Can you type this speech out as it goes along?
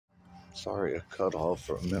Sorry, I cut off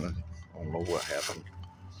for a minute. I don't know what happened.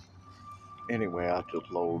 Anyway, I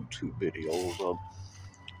just load 2 videos up.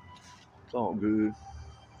 It's all good.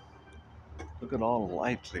 Look at all the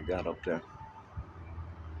lights they got up there.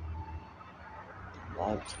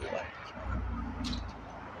 Lots of lights.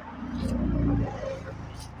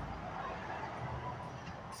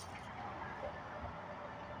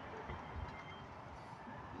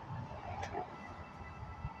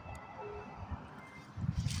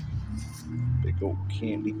 Big old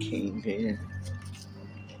candy cane here.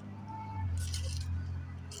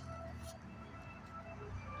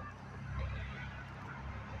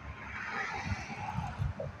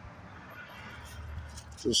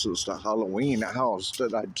 This is the Halloween house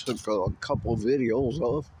that I took a couple videos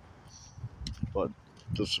of. But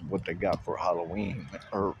this is what they got for Halloween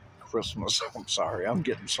or Christmas. I'm sorry, I'm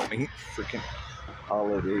getting so many freaking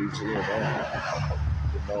holidays here now.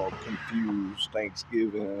 I'm all confused.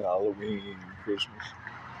 Thanksgiving, Halloween, Christmas.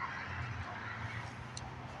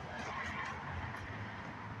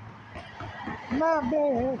 My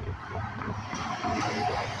bad.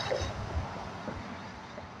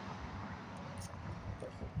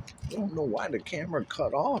 I don't know why the camera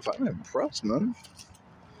cut off. I didn't press none.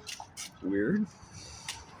 Weird.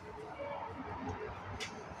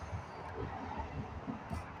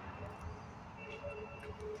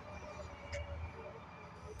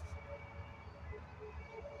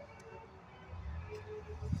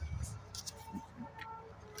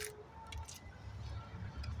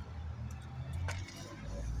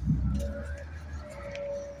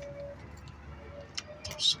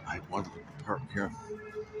 I wanted to park here.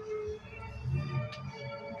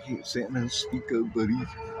 Can't sit in and speak up, buddy.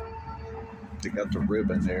 They got the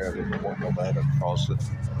ribbon there. They don't want nobody to cross it.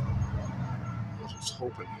 I was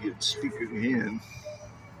hoping he'd speak again.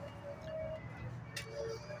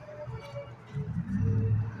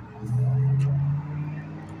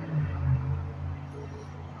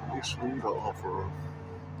 He's moved off or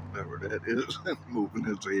whatever that is. Moving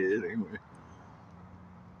his head anyway.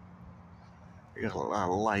 They got a lot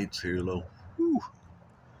of lights here, though. Whew.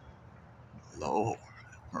 Lord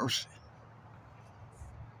mercy.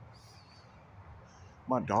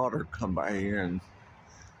 My daughter come by here and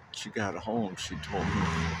she got home. She told me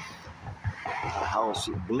the house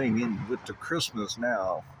is blinging with the Christmas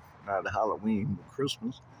now. Not Halloween, but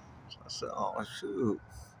Christmas. So I said, oh, shoot.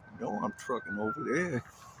 You know, I'm trucking over there.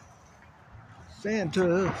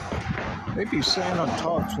 Santa. Maybe Santa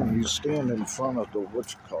talks when you stand in front of the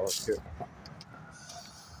whatchamacallit here.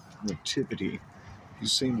 Nativity. He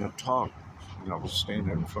seemed to talk when I was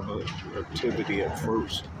standing in front of the Nativity at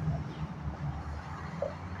first.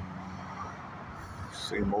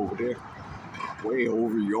 See him over there, way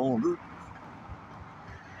over yonder.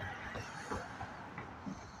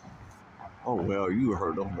 Oh well, you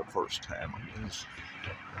heard him the first time, I guess.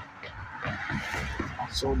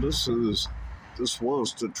 So this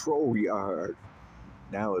was the troll yard.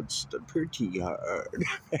 Now it's the pretty yard.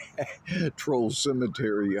 Troll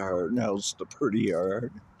cemetery yard. Now it's the pretty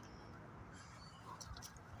yard.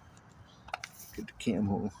 Get the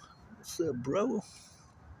camo. What's up, bro?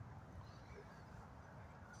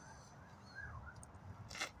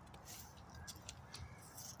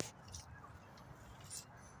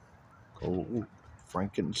 Gold,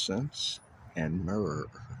 frankincense, and myrrh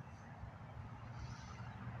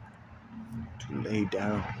to lay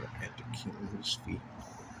down at the king's feet.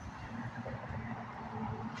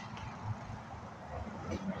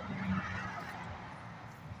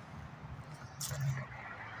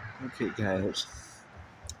 Okay, guys,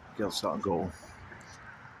 guess I'll go.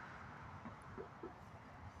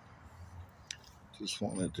 Just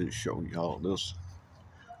wanted to show y'all this,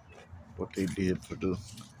 what they did for the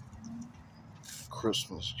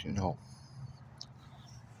Christmas, you know.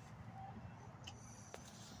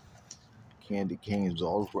 Candy canes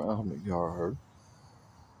all around the yard.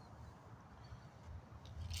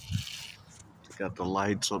 They got the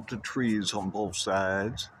lights up the trees on both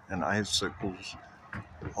sides and icicles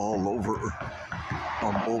all over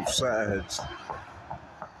on both sides.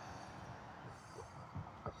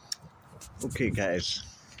 Okay, guys.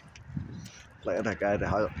 Glad I got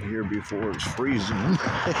out here before it's freezing.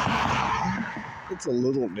 It's a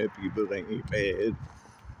little nippy, but it ain't bad.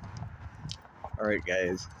 Alright,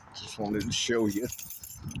 guys. Just wanted to show you.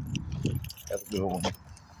 Have a good one.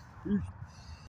 Peace.